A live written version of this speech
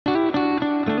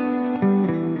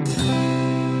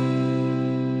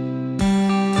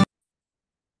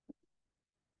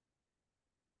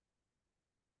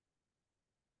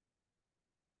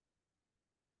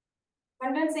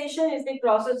Condensation is the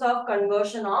process of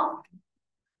conversion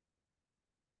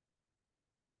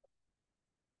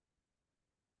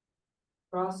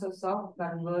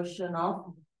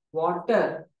of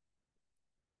water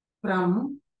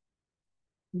from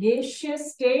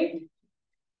gaseous state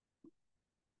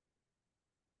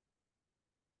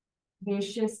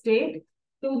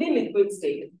to the liquid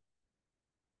state.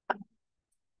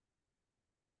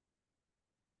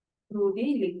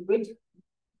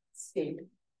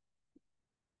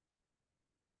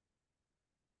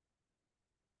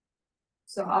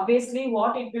 So obviously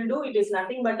what it will do, it is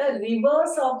nothing but a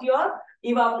reverse of your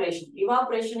evaporation.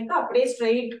 Evaporation is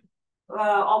straight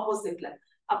opposite.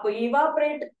 Appo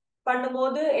evaporate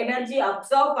பண்ணும்போது energy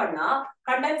absorb பண்ணா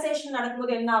condensation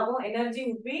நடக்கும்போது என்ன ஆகும், energy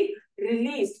would be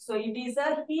released. So it is a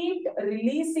heat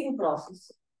releasing process.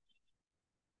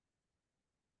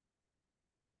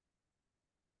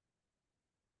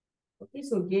 Okay,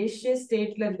 so gaseous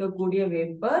state la irukக்கூடிய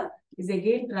vapor is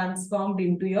again transformed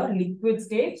into your liquid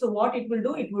state. So what it will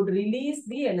do, it would release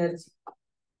the energy.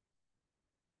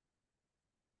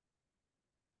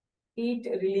 Heat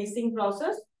releasing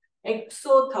process,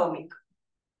 exothermic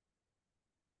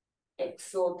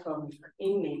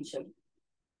in nature.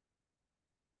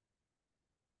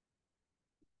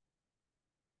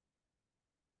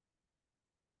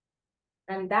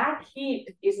 And that heat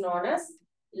is known as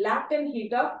latent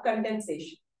heat of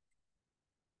condensation.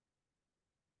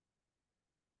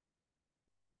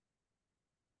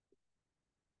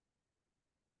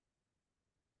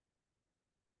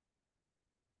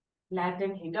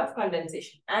 Latent heat of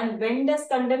condensation. And when does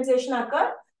condensation occur?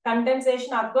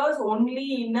 Condensation occurs only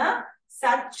in a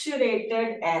saturated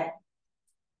air.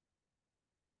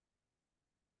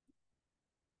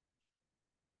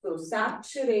 So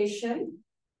saturation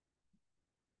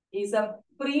is a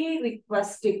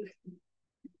prerequisite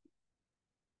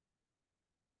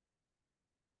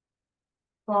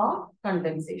for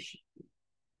condensation.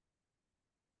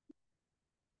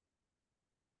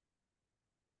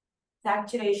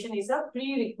 Saturation is a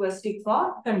prerequisite for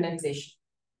condensation.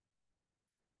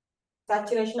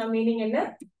 Saturation meaning in a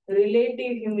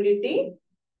relative humidity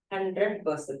 100%.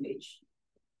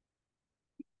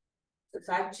 So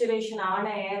saturation on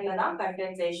air la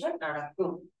condensation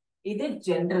nadakkum. This is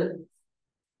general.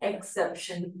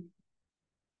 Exception.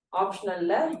 Optional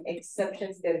la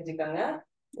exceptions தெரிஞ்சுக்கங்க.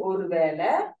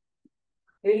 ஒருவேளை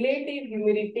relative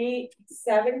humidity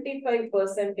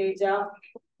 75%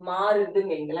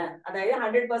 மாறுதுங்கங்களே, அதாவது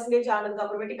 100% ஆனதுக்கு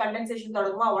அப்புறமேட்டு condensation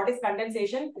தொடங்குமா? What is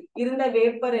condensation? இருந்த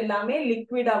vapour எல்லாமே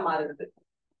லிக்விடா மாறுது.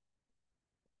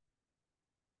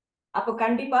 அப்ப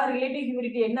கண்டிப்பா ரிலேட்டிவ்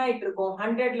ஹியூமிடிட்டி என்ன ஆயிட்டு இருக்கும்?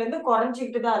 100ல இருந்து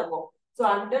குறைஞ்சிட்டு தான் இருக்கும். So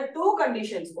under two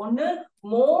conditions, ஒன்னு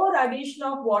more addition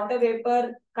of water vapor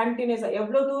continuous,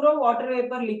 எவ்வளவு தூரம் water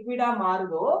vapor liquid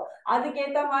மாறுதோ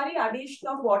அதுக்கேத்த மாதிரி addition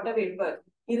of water vapor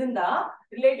இருந்தா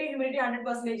relative humidity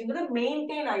 100%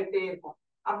 maintain ஆயிட்டே இருக்கும்.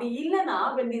 அப்படி இல்லனா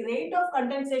when the rate of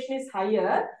condensation is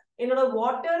higher, என்னோட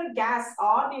water gas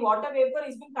or the water vapor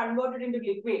is being converted into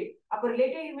liquid, அப்ப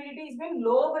relative humidity is being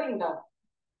lowering down.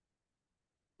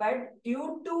 But due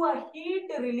to a heat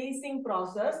releasing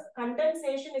process,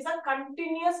 condensation is a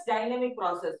continuous dynamic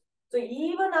process. So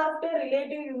even after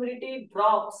relative humidity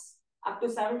drops up to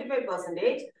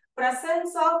 75%,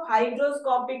 presence of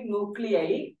hygroscopic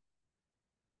nuclei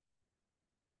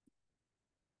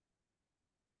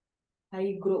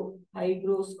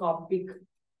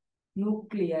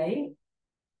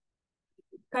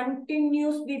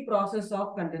continues the process of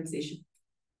condensation.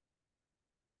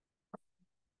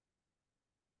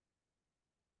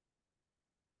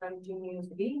 Continues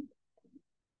the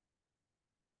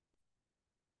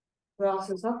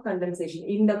process of condensation.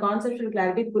 In the conceptual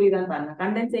clarity புரியுதான்னு பாருங்க.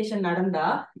 Condensation நடந்தா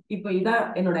இப்போ இதான்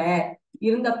என்னோட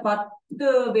இருந்த 10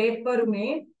 வேப்பருமே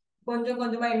கொஞ்சம்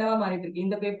கொஞ்சமா என்னவா மாறிட்டு இருக்கு.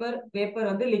 இந்த வேப்பர்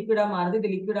வந்து லிக்விடா மாறுது. இது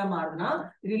லிக்விடா மாறுதுன்னா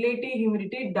ரிலேட்டிவ்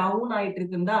ஹியூமிடிட்டி டவுன் ஆயிட்டு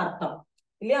இருக்குன்னு தான் அர்த்தம்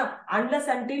இல்லையா? Unless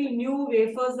until new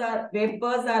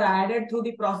vapors are added through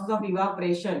the process of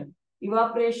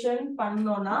evaporation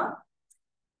பண்ணோம்னா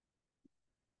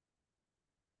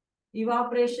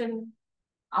evaporation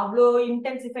avlo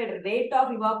intensified rate of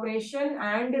evaporation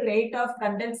and rate of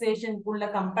condensation kulla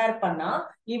compare panna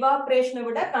evaporation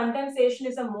vida condensation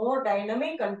is a more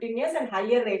dynamic, continuous and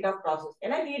higher rate of process.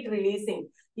 Ena heat releasing,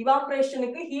 evaporation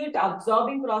ku heat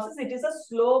absorbing process, it is a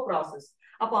slow process.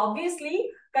 அப்ப obviously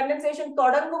condensation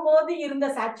தொடங்கும் போது இருந்த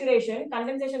saturation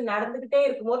condensation நடந்துகிட்டே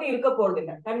இருக்கும்போது இருக்க போறது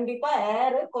இல்ல. கண்டிப்பா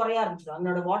ஏர் குறைய ஆரம்பிச்சிடும்,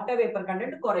 அதோட வாட்டர் வேப்பர்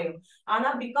கண்டென்ட் குறையும். ஆனா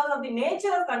because of the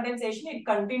nature of condensation it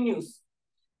continues.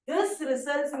 This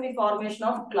results in the formation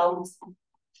of clouds.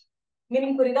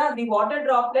 Meaning புரியுதா? The water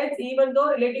droplets, even though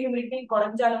relative humidity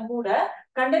குறைஞ்சாலும் கூட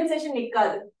கண்டென்சேஷன்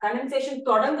நிக்காது. கண்டென்சேஷன்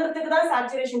தொடங்குறதுக்கு தான்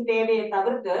சேச்சுரேஷன் தேவையை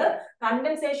தவிர்த்து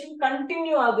கண்டென்சேஷன்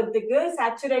கண்டினியூ ஆகுறதுக்கு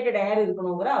சேச்சுரேட்டட் ஏர்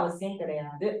இருக்கணுங்கிற அவசியம்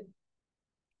கிடையாது.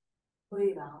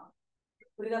 புரியுதா?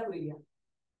 புரியுதா?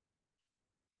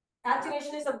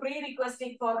 Saturation is a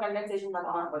prerequisite for condensation.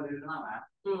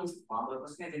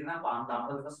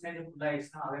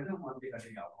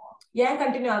 ஏன்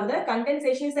கண்டினியூ ஆகுது?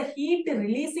 Condensation is a heat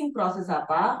releasing process.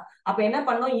 அப்ப என்ன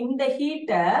பண்ணோம், இந்த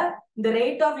ஹீட்ட இந்த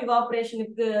ரேட் ஆஃப்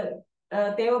இவாபரேஷனுக்கு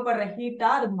தேவைப்படுற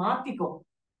ஹீட்டா அது மாத்திக்கும்,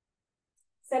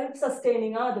 செல்ஃப்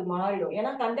சஸ்டெய்னிங்கா அது மாறிடும்.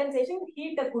 ஏன்னா கண்டென்சேஷன்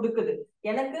ஹீட்டை கொடுக்குது.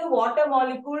 எனக்கு வாட்டர்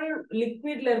மாலிகூல்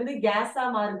லிக்விட்ல இருந்து கேஸா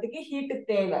மாறதுக்கு ஹீட்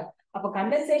தேவை. அப்ப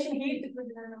கண்டென்சேஷன் ஹீட்,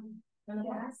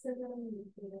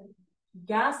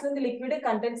 கேஸ்ல இருந்து லிக்விட்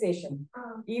கண்டென்சேஷன்,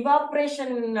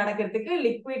 இவாபரேஷன் நடக்கிறதுக்கு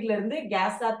லிக்விட்ல இருந்து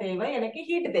கேஸா தேவை, எனக்கு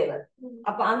ஹீட் தேவை.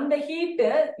 அப்ப அந்த ஹீட்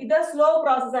இத ஸ்லோ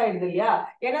ப்ராசஸ் ஆயிடுது இல்லையா?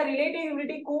 ஏன்னா ரிலேட்டிவ்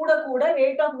ஹியூமிடிட்டி கூட கூட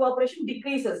ரேட் ஆஃப் இவாபரேஷன்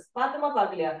டிக்ரீசஸ். பாத்துமா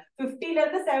பாக்கலையா? 50ல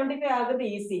இருந்து 75 ஆகுது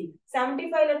ஈஸி,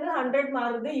 75ல இருந்து 100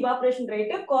 மாறுது இவாபரேஷன்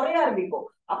ரேட் குறைய ஆரம்பிக்கும்.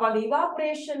 அப்ப அந்த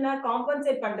இவாபரேஷனை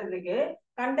காம்பன்சேட் பண்றதுக்கு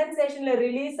கண்டென்சேஷன்ல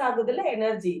ரிலீஸ் ஆகுதுல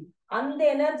எனர்ஜி, அந்த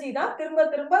எனர்ஜி தான் திரும்ப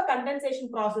திரும்ப கண்டென்சேஷன்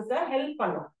ப்ராசஸ ஹெல்ப்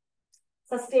பண்ணும்,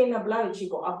 சஸ்டெய்னபிளா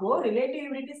வச்சுக்கோ. அப்போ ரிலேட்டிவ்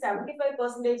ஹியூமிடிட்டி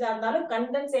 75% இருந்தாலும்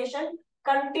கண்டென்சேஷன்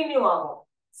கண்டினியூ ஆகும்.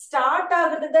 ஸ்டார்ட்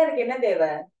ஆகுறதுக்கு தான் எனக்கு என்ன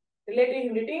தேவை? ரிலேட்டிவ்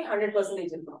ஹியூமிடிட்டி 100%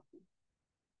 இருக்கணும்.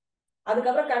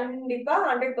 அதுக்கப்புறம் கண்டிப்பா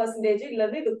 100%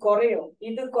 இல்லது இது குறையும்.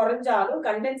 இது குறைஞ்சாலும்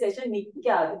கண்டென்சேஷன்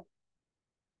நிக்காது.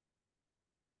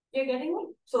 You're getting me?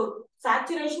 So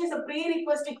saturation is a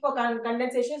prerequisite for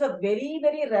condensation. Is a very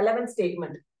very relevant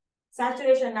statement.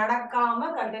 Saturation நடக்காம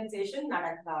கண்டென்சேஷன்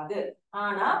நடக்காது.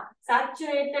 ஆனா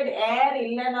saturated air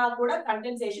இல்லனா கூட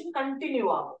கண்டென்சேஷன் கண்டினியூ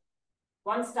ஆகும்.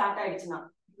 Once start ஆயிடுச்சுனா.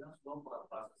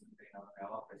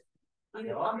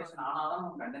 இவாபரேஷன்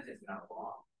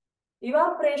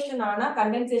ஆனா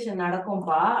கண்டென்சேஷன்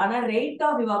நடக்கும்பா. ஆனா rate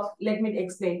of let me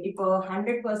explain. இப்போ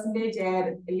 100% air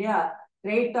இல்லையா?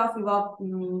 Rate of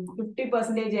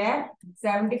 50% air,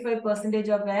 75%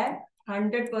 of air,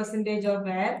 100% of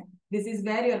air. This is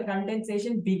where your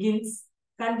condensation begins.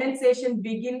 Condensation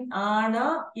begin ஆனா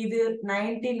இது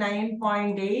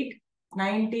 99.8,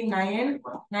 99,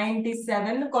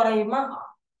 97 குறையுமா?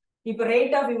 இப்ப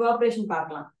ரேட் ஆஃப் இவாபரேஷன்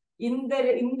பார்க்கலாம்.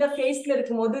 இந்த ஃபேஸ்ல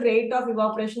இருக்கும்போது ரேட் ஆஃப்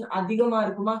இவாபரேஷன் அதிகமா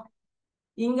இருக்குமா?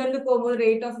 இங்க இருந்து போகும்போது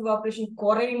ரேட் ஆஃப் இவாபரேஷன்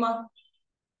குறையுமா?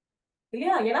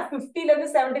 இல்லையா? ஏன்னா 50ல இருந்து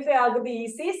 75 ஆகுது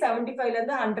ஈஸி, 75ல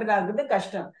இருந்து 100 ஆகுது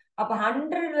கஷ்டம். அப்ப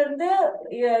 100ல இருந்து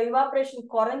இவாபரேஷன்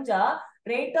குறைஞ்சா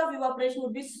rate of இவாபரேஷன்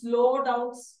would be slow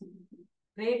downs.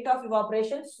 Rate of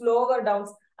இவாபரேஷன் slower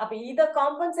downs. அப்ப இத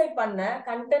காம்பன்சேட் பண்ண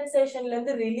கண்டென்சேஷன்ல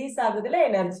இருந்து ரிலீஸ் ஆகுதுல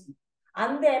எனர்ஜி,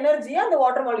 அந்த எனர்ஜியை அந்த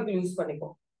வாட்டர் மாலிக்யூல் யூஸ்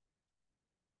பண்ணிக்கும்.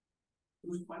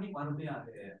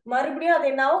 மறுபடியும்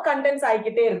அது என்னாவும் கண்டென்ஸ்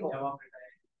ஆகிக்கிட்டே இருக்கும்,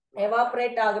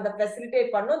 evaporate ஆகுத facilitate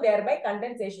பண்ணும், thereby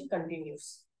condensation continues.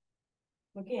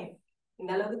 ஓகே, இந்த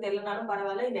அளவுக்கு தெரியலனாலும்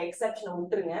பரவாயில்ல, இந்த எக்ஸெப்ஷனை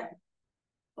விட்டுருங்க.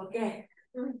 Okay,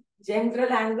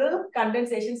 general angle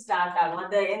condensation start ஆகும்.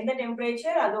 அந்த எந்த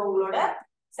டெம்பரேச்சர், அது உங்களோட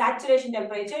சேச்சுரேஷன்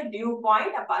டெம்பரேச்சர், டியூ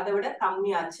பாயிண்ட், அப்ப அதை விட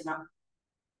கம்மி ஆச்சுன்னா.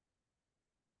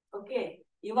 ஓகே,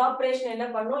 இவாபரேஷன் என்ன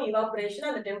பண்ணும்? இவாபரேஷன்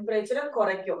அந்த டெம்பரேச்சரை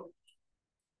குறைக்கும்.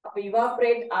 அப்ப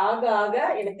இவாபரேட் ஆக ஆக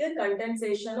எனக்கு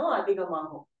கண்டென்சேஷனும்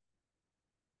அதிகமாகும்.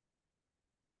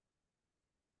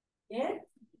 ஏன்?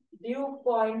 டியூ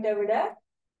பாயிண்ட விட,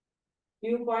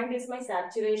 due point is my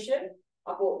saturation.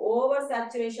 அப்போ ஓவர்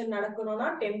சேச்சுரேஷன் நடக்கணும்னா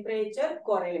டெம்பரேச்சர்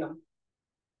குறையணும்.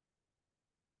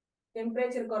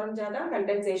 டெம்பரேச்சர் குறைஞ்சாதான்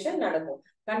கண்டென்சேஷன் நடக்கும்.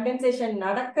 கண்டென்சேஷன்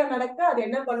நடக்க நடக்க அது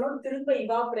என்ன பண்ணும்? திரும்ப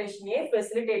இவாபரேஷனே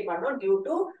ஃபெசிலிட்டேட் பண்ணும் due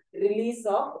to release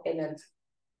of energy.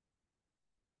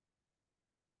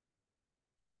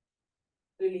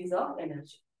 Release of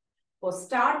energy. இப்போ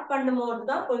ஸ்டார்ட் பண்ணும்போது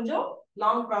தான் கொஞ்சம்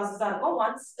லாங் ப்ராசஸா இருக்கும்.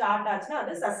 ஒன்ஸ் ஸ்டார்ட் ஆச்சுன்னா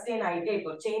அது சஸ்டெயின் ஆகிட்டே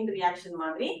இருக்கும். செயின் ரியாக்ஷன்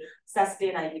மாதிரி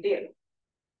சஸ்டெயின் ஆகிட்டே இருக்கும்.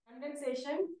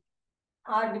 Condensation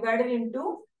are divided into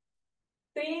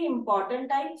 3 important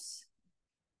types.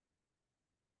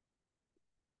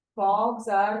 Fogs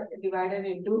are divided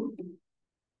into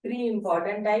 3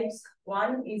 important types.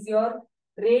 One is your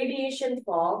radiation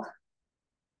fog.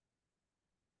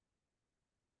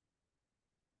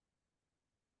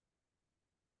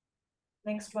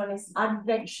 Next one is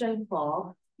advection fog.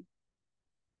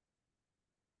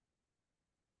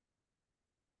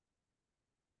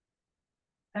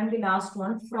 And the last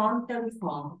one, frontal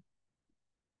fog.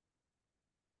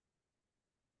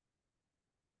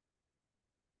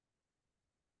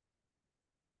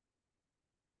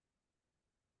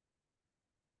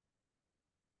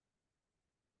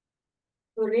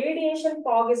 So radiation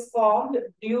fog is formed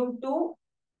due to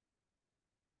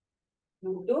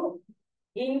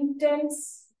intense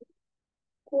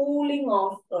cooling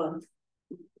of Earth.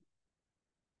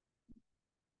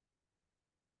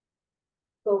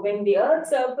 So when the Earth's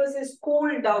surface is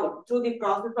cooled down through the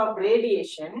process of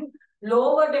radiation,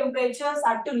 lower temperatures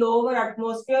at lower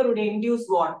atmosphere would induce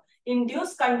what?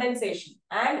 Induce condensation.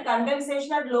 And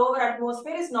condensation at lower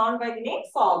atmosphere is known by the name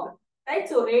fog. Right?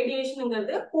 So radiation is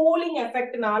the cooling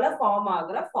effect nala form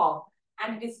agra fog.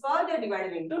 And it is further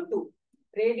divided into two.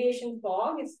 Radiation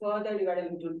fog is further divided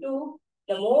into two.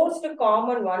 The most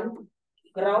common one,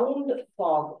 ground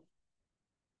fog.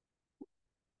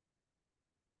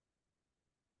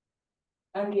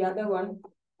 And the other one,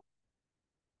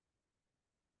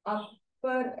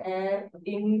 upper air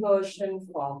inversion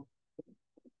fog.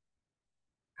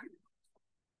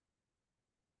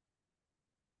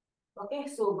 Okay,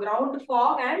 so ground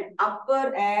fog and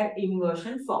upper air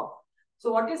inversion fog.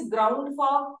 So what is ground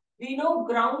fog? We know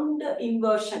ground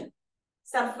inversion,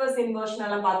 surface inversion,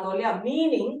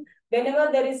 meaning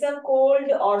whenever there is a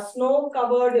cold or snow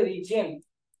covered region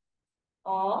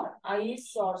or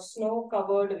ice or snow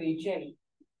covered region,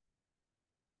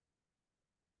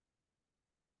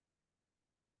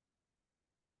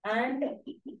 and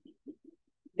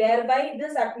thereby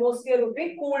this atmosphere would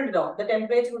be cooled down. The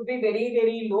temperature would be very,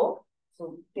 very low.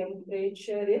 So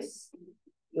temperature is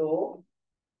low.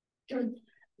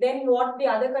 Then what the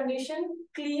other condition?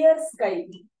 Clear sky.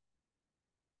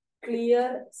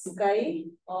 Clear sky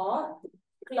or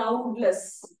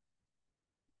cloudless.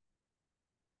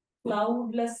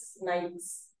 Cloudless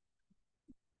nights.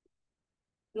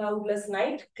 Cloudless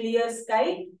night, clear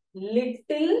sky,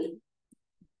 little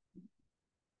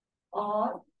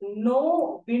or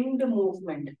no wind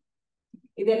movement.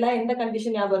 இதெல்லாம் எந்த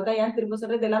condition ஞாபகம் இருக்கா? ஏன் திரும்ப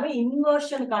சொல்றது? எல்லாமே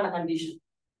இன்வர்ஷனுக்கான condition.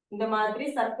 இந்த மாதிரி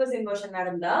surface inversion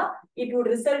நடந்தா it would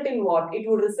result in what? It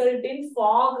would result in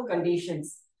fog conditions.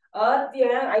 Earth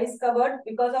ice covered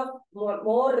because of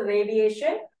more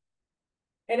radiation.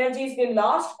 Energy is been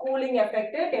lost, cooling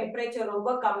effect, temperature ரொம்ப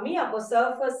கம்மி, அப்போ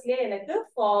surfaceல எனக்கு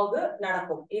fog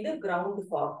நடக்கும். இது ground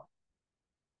fog.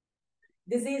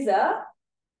 This is a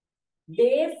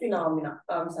day phenomena.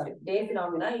 Day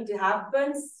phenomena. It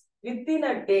happens within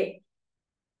a day.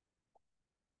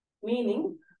 Meaning,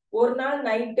 ஒரு நாள்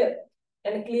night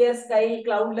and clear sky,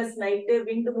 cloudless night,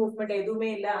 wind movement எதுவுமே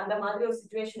இல்ல, அந்த மாதிரி ஒரு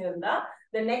situation இருந்தா,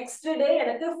 the next day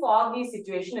எனக்கு foggy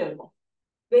situation இருக்கும்.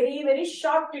 Very, very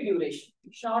short duration.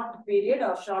 Short period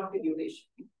or short duration.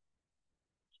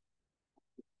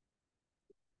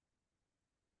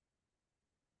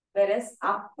 Whereas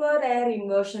upper air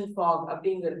inversion fog,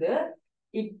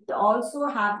 it also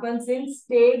happens in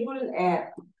stable air.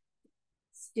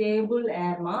 Stable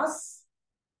air mass.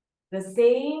 The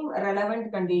same relevant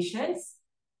conditions.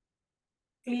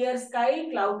 Clear sky,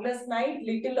 cloudless night,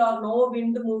 little or no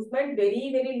wind movement, very,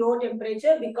 very low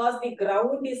temperature because the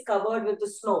ground is covered with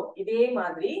snow. இதே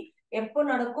மாதிரி எப்போ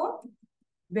நடக்கும்?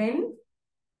 When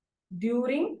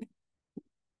during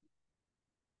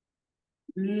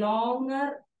longer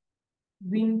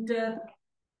winter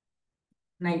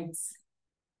nights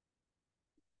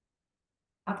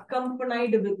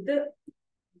accompanied with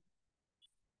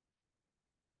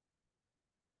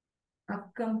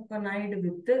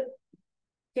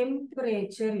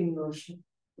temperature inversion.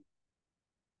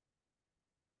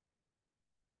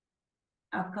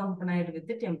 Accompanied with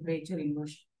the temperature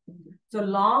inversion. So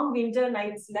long winter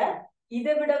nights la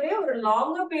இதை விடவே ஒரு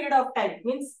longer period of time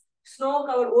means snow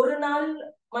cover ஒரு நாள்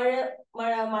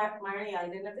மழையா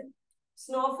இது என்னது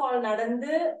snowfall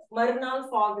நடந்து மறுநாள்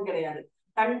fog கிடையாது.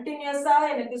 கண்டினியூஸா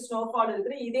எனக்கு snowfall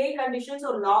இருக்குது. இதே கண்டிஷன்ஸ்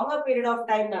ஒரு longer period of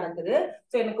time நடக்குது.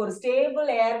 சோ எனக்கு ஒரு stable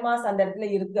air mass அந்த இடத்துல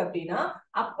இருக்கு அப்படின்னா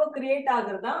அப்ப கிரியேட்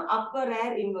ஆகுறது தான் upper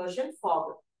air inversion fog.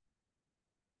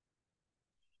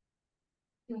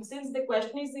 Since the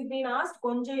question is being asked,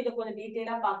 கொஞ்சம் இத கொஞ்சம்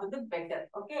டீடைலா பார்க்கிறது better.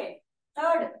 Okay.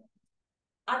 Third,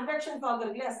 advection fog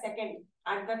இருக்குல்ல, second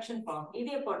advection fog. இது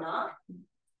எப்போனா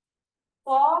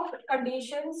fog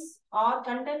conditions or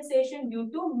condensation due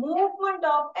to movement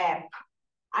of air.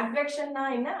 Advection na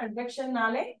enna? Advection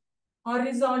naale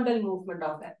horizontal movement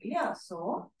of air. Yeah. So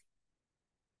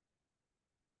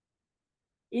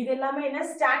இதெல்லாமே என்ன?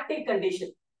 Static condition.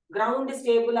 Ground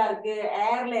stable ஆ இருக்கு,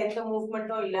 airல எந்த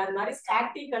மூவ்மெண்ட்டும் இல்ல, அந்த மாதிரி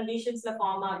static conditionsல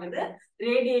ஃபார்ம் ஆகுது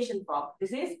radiation fog.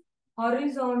 This is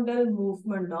horizontal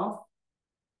movement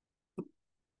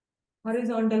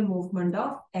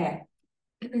of air.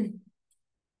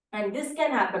 And this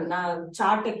can happen. நான்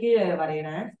chart கீழே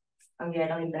வரையறேன், அங்க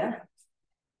இடம் இல்ல.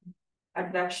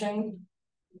 Advection,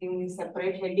 give me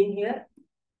separate heading here.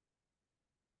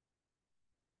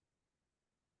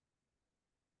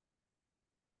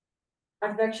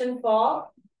 Advection fog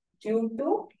due to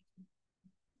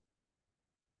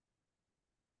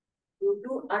due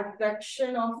to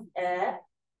advection of air,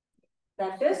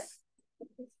 that is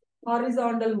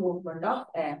horizontal movement of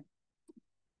air.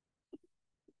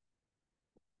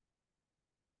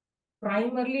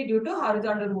 Primarily due to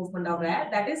horizontal movement of air,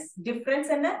 that is difference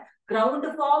in a ground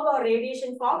fog or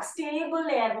radiation fog, stable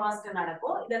air mass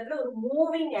nadakkum. That is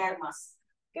moving air mass.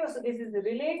 Okay, so this is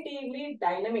relatively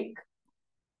dynamic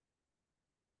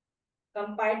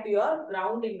compared to your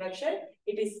ground inversion.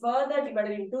 It is further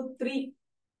divided into three.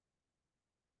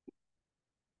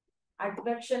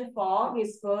 Advection fog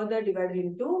is further divided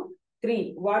into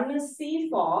three. One is sea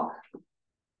fog.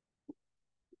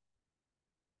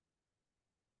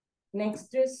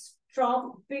 Next is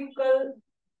tropical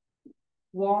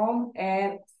warm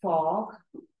air fog.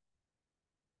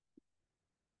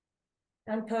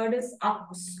 And third is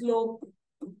upslope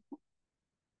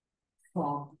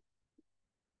fog.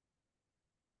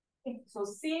 Okay. So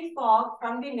sea fog,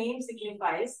 from the name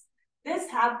signifies, this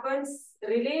happens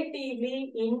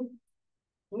relatively in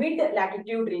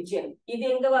mid-latitude region. This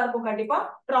is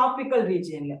tropical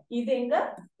region. This is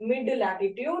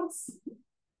mid-latitudes.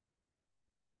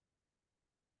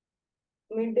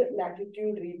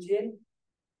 Mid-latitude region,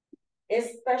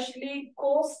 especially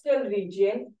coastal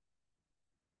region,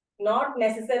 not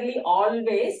necessarily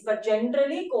always, but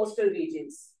generally coastal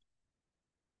regions.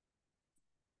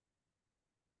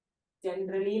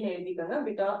 Generally,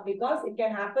 because it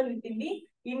can happen within the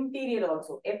interior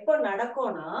also. Eppo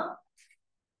nadakona,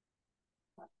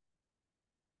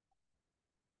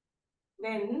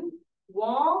 when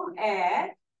warm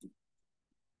air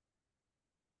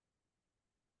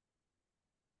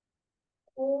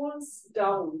cools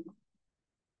down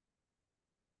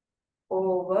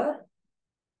over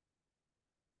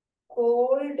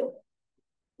cold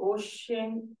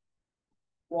ocean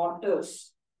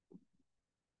waters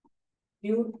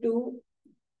due to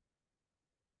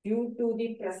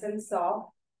the presence of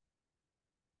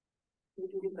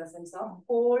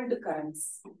cold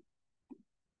currents.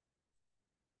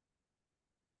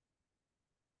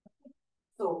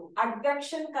 So,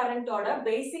 advection current order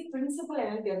basic principle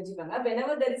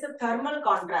whenever there is a thermal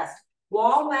contrast,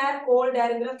 warm air, cold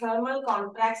air in the thermal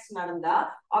contrast naranda,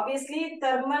 obviously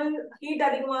thermal heat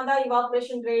adhigamada,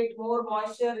 evaporation rate, more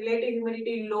moisture, relative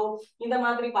humidity low, in the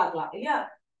madri paakla. Yeah.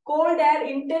 Cold air,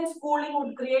 intense cooling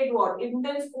would create what?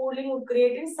 Intense cooling would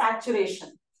create in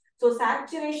saturation. So,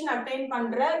 saturation attain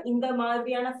pandra in the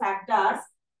madriyana factors,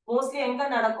 mostly enga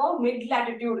nadakkum mid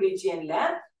latitude region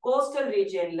la, coastal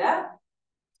region la.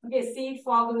 Okay, sea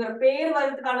fog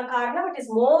it is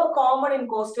more common in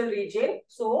coastal region.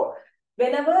 So,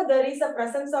 whenever there is a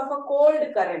presence of a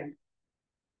cold current,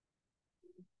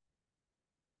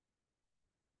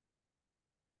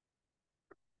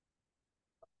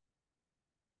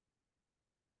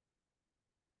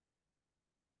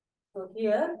 so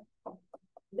here,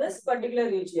 this particular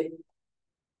region,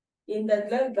 in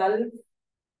the Gulf,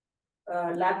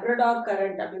 Labrador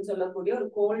current, or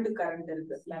cold current,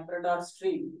 Labrador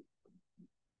stream.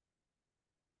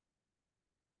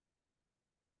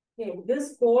 Okay,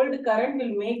 this cold current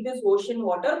will make this ocean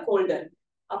water colder.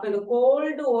 Up in the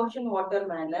cold ocean water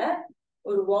manner,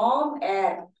 or warm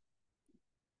air,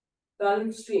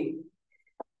 Gulf stream.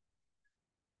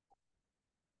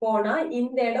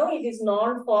 In the it is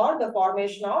known for the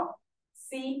formation of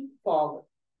sea fog.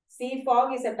 Sea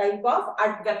fog is a type of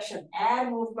advection. Air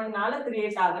movement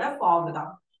creates a fog.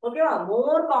 Okay,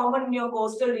 more common in your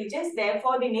coastal regions,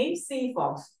 therefore the name sea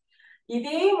fogs.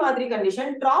 Idhe madri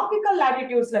condition, tropical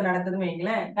latitudes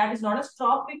that is known as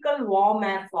tropical warm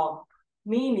air fog.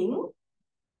 Meaning,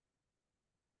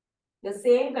 the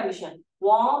same condition.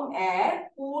 Warm air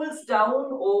cools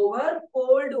down over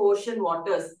cold ocean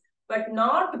waters. But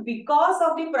not because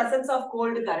of the presence of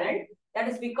cold current. That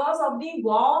is because of the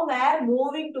warm air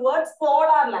moving towards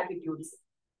polar latitudes.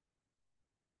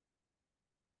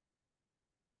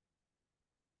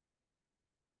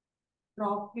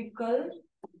 Tropical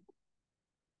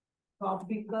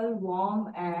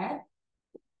warm air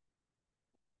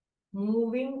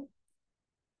moving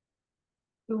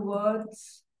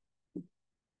towards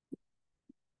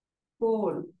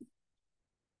cold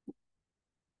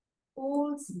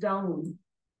cools down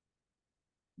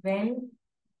when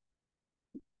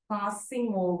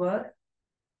passing over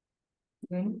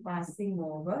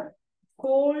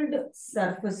cold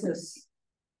surfaces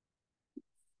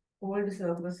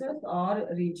or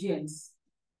regions,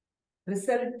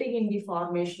 resulting in the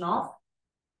formation of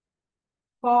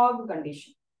fog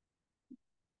condition.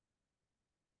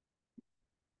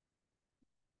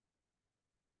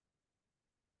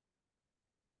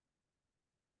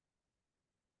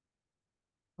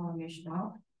 Formation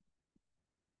of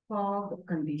fog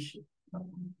condition.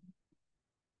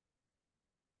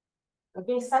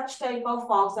 Okay, such type of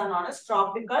fogs are known as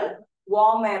tropical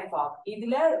warm air fog.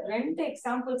 இதுல ரெண்டு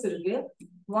examples இருக்கு.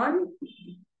 One,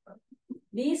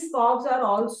 these fogs are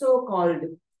also called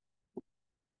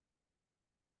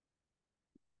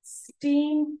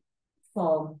steam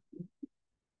fog.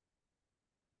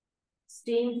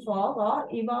 Steam fog or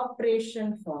evaporation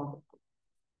fog.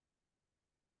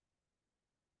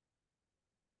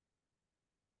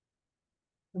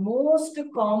 The most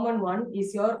common one is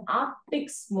your Arctic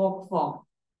smoke fog.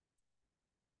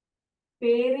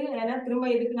 பேரு ஏன்னா திரும்ப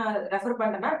இதுக்கு நான் refer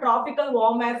பண்றேன்னா tropical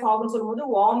warm ஏர் ஃபாக்னு சொல்லும்போது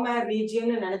வார்ம் ஏர்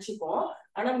ரீஜியன் நினைச்சுப்போம்.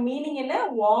 ஆனா மீனிங் என்ன,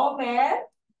 வார்ம் ஏர்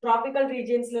டிராபிக்கல்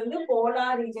ரீஜியன்ஸ்ல இருந்து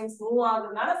போலார் ரீஜியன்ஸ் மூவ்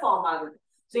ஆகுறதுனால ஃபார்ம் ஆகுது.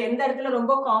 சோ எந்த இடத்துல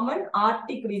ரொம்ப common,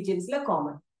 Arctic ரீஜியன்ஸ்ல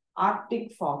common. Arctic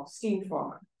fog, steam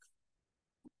fog.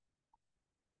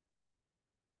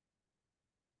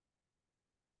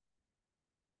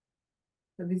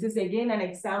 So this is again an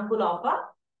example of a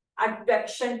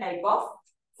advection type of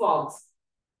fogs.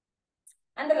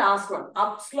 And the last one,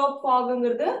 upslope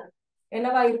fogங்கிறது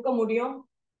என்னவா இருக்க முடியும்?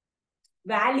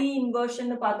 Valley inversion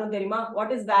பார்த்தோம் தெரியுமா? What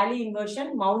is valley inversion?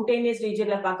 Mountainous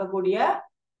regionல பார்க்கக்கூடிய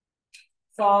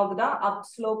fog தான்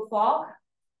upslope fog.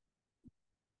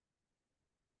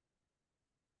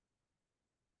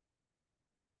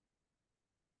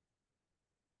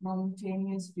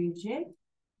 Mountainous region.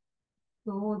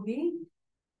 So the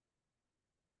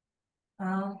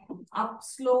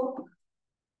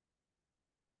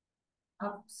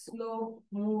upslope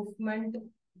movement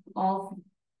of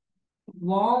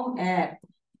warm air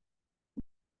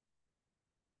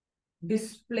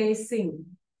displacing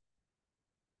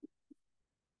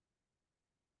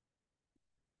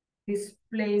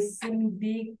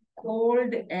the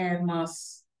cold air mass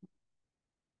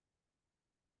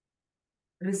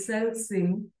results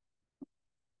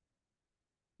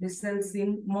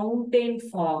in mountain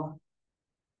fog.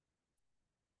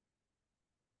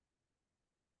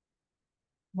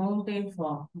 Mountain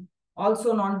fog, also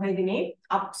known by the name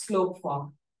upslope fog.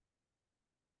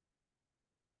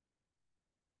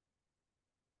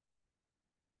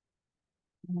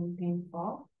 Mountain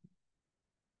fog,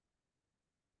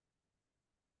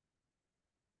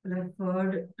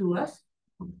 referred to as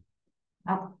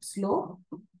upslope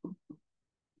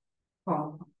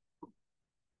fog.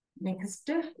 Next,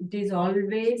 it is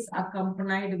always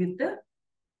accompanied with the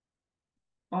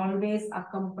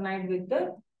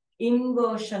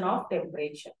inversion of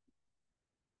temperature.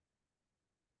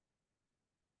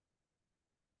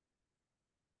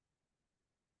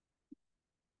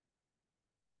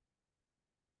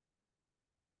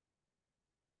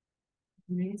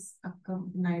 Is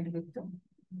accompanied with the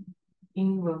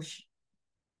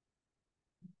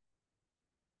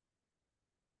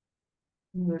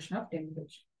inversion of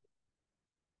temperature.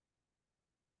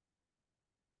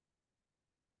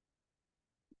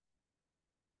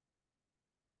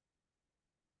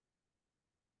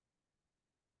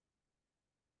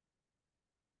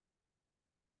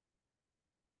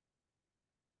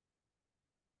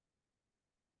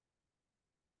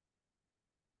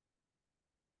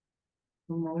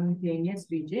 Mountainous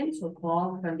region, so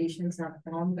fog conditions are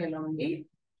formed along the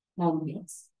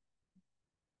mountains.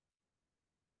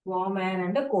 Warm air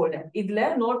and cold air. இதுல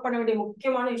note பண்ண வேண்டிய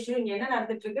முக்கியமான விஷயம் இங்க என்ன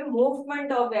நடந்துட்டு இருக்கு,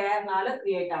 movement of ஏர்னால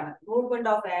create ஆன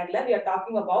மூவ்மெண்ட் ஆஃப் ஏர்ல we are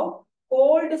talking about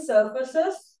cold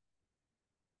surfaces,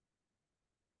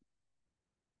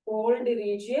 cold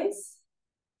regions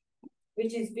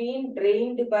which is being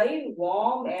drained by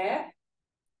warm air.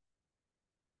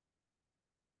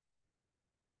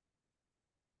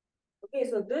 Okay,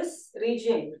 so this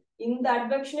region in the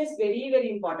advection is very, very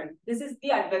important. This is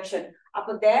the advection.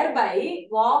 Upon thereby,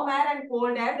 warm air and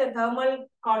cold air, the thermal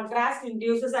contrast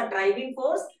induces a driving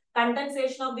force.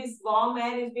 Condensation of this warm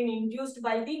air is being induced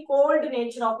by the cold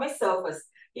nature of my surface.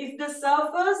 If the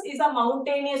surface is a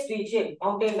mountainous region,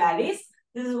 mountain valleys,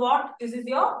 this is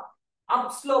your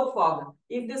upslope fog.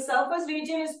 If the surface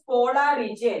region is polar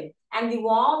region and the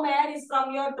warm air is from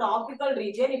your tropical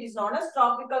region, it is known as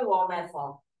tropical warm air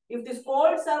fog. If this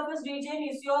cold surface region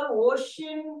is your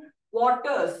ocean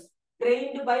waters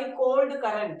drained by cold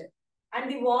current and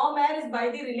the warm air is by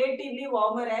the relatively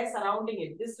warmer air surrounding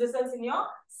it, this results in your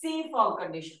sea fog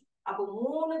condition. அப்போ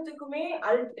மூணுத்துக்குமே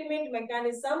ultimate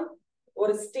mechanism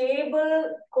ஒரு stable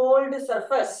cold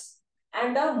surface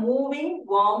and a moving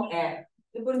warm air.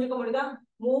 இது புரிஞ்சுக்க முடியுதா?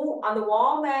 அந்த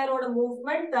warm air ஓட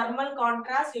movement thermal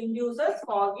contrast induces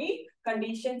foggy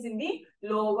conditions in the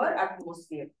lower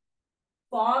atmosphere.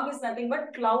 Fog is nothing but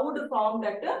cloud formed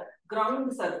at the ground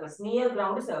surface, near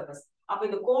ground surface. அப்ப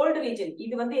இந்த cold region,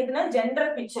 இது வந்து எதுனா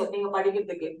ஜெனரல் பிக்சர் நீங்க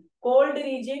படிக்கிறதுக்கு. cold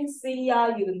region sea-ஆ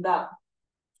இருந்தா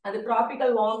அது tropical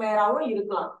warm air-ஆவும்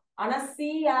இருக்கலாம். ஆனா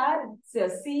sea air,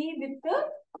 sea with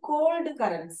cold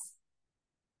currents.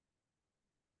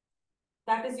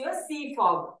 That is your sea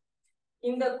fog.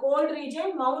 In the cold region,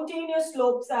 mountainous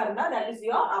slopes are that is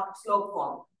your upslope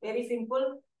fog. Very simple.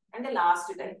 And the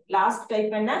last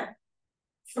type enna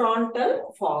frontal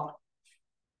fog.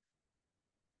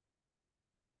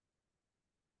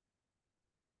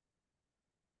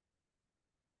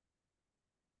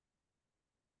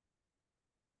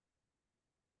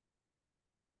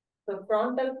 The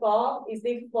frontal fog is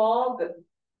the fog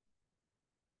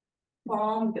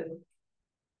formed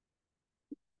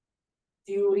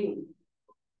during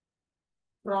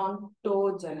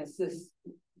frontogenesis.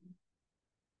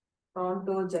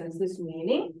 Frontogenesis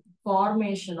meaning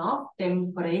formation of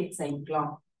temperate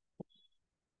cyclone.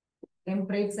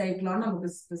 Temperate cyclone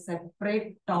is a separate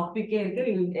topic.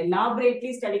 We will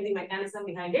elaborately study the mechanism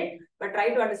behind it, but try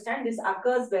to understand this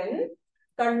occurs when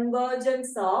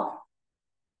convergence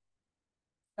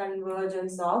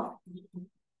of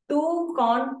two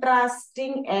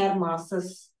contrasting air masses.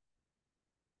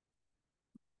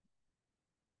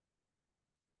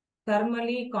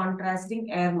 Thermally contrasting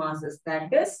air masses,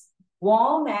 that is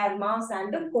warm air mass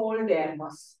and cold air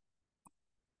mass.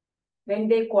 When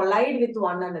they collide with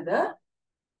one another,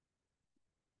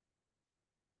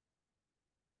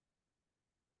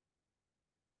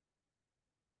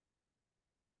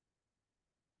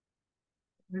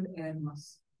 air mass.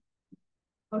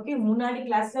 Okay, முன்னாடி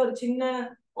கிளாஸ்ல ஒரு சின்ன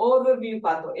overview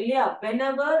பார்த்தோம் இல்லையா?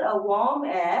 Whenever a warm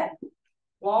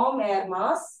air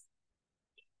mass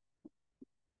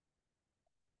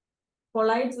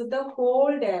collides with a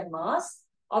cold air mass,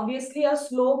 obviously a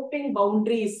sloping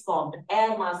boundary is formed.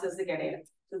 Air masses கிடையாது.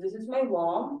 So this is my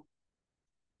warm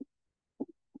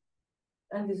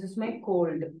and this is my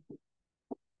cold.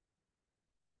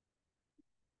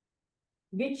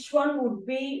 Which one would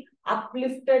be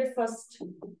uplifted first?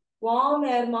 Warm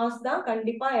air mass da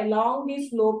kandipa along the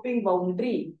sloping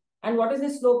boundary. And what is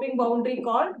the sloping boundary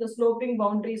called? The sloping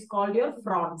boundary is called your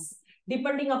fronts.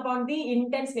 Depending upon the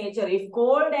intense nature. If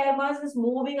cold air mass is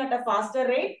moving at a faster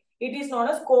rate, it is known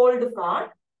as cold front.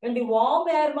 When the warm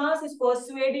air mass is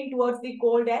persuading towards the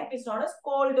cold air, it is known as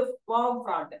warm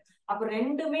front. அப்ப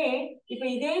ரெண்டுமே இப்ப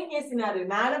இதே case scenario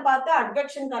மேல பார்த்தா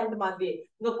advection current மாதிரி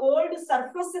இந்த gold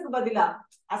சர்ஃபேஸ்க்கு பதிலா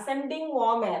ascending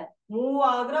warm ஏர் move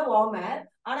ஆகுற வார்ம் ஏர்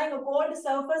ஆனா இங்க கோல்டு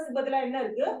சர்ஃபேஸ்க்கு பதிலா என்ன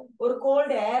இருக்கு ஒரு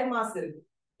கோல்டு ஏர் மாஸ் இருக்கு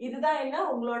இதுதான் என்ன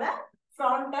உங்களோட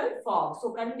frontal fog. So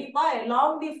kandipa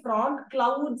along the front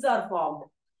clouds are formed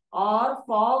or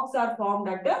fogs are formed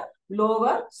at the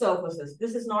lower surfaces.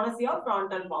 This is known as your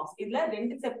frontal fogs. Idla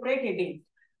rendu separate heading.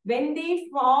 When the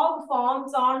fog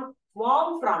forms on warm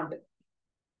front,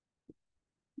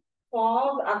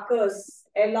 fog occurs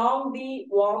along the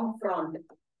warm front.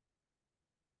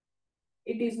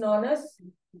 It is known as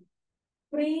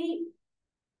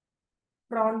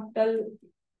prefrontal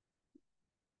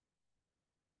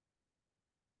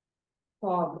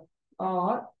fog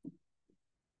or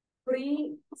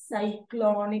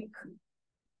pre-cyclonic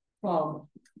fog.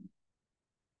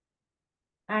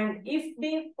 And if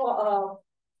the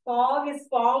fog is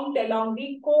formed along the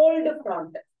cold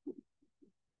front,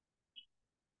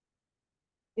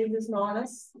 this is known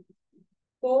as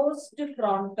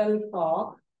post-frontal fog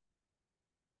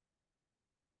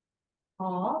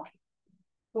or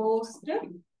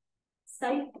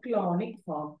post-cyclonic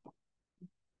fog.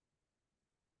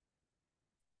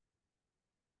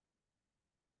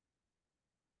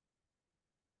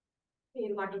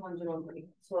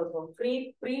 So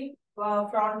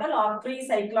pre-frontal or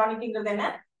pre-cyclonic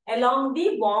along the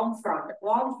warm front.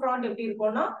 Warm front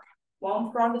warm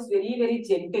front is very, very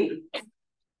gentle.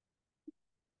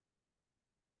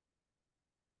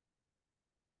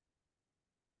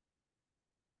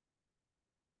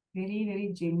 Very, very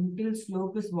gentle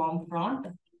slope is warm front.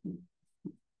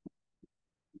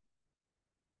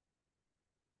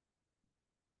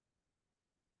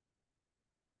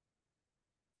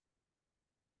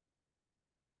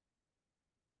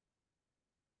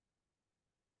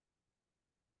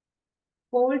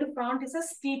 Cold front is a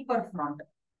steeper front.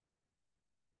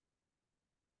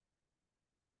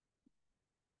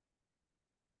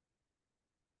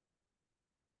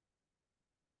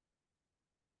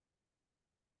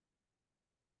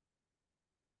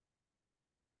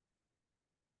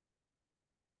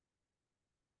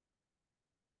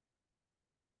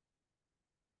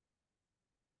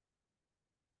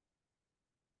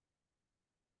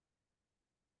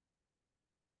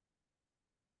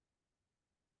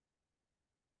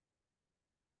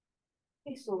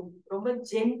 So ரொம்ப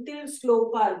gentle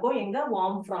slope இருக்கும் எங்க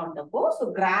warm front அப்போ. So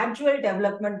gradual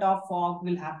development of fog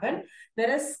will happen.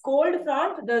 Whereas cold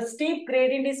front, the steep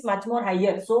gradient is much more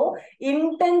higher. So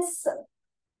intense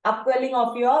upwelling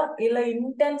of your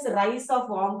intense rise of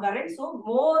warm current. So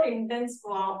more intense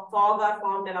fog are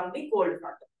formed along the cold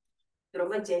front.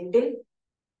 ரொம்ப gentle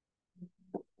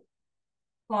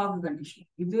fog condition.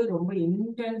 இது ரொம்ப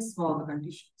intense fog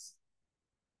conditions.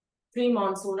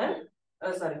 Pre-monsoonal,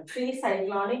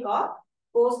 pre-cyclonic or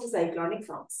post-cyclonic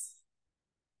fronts.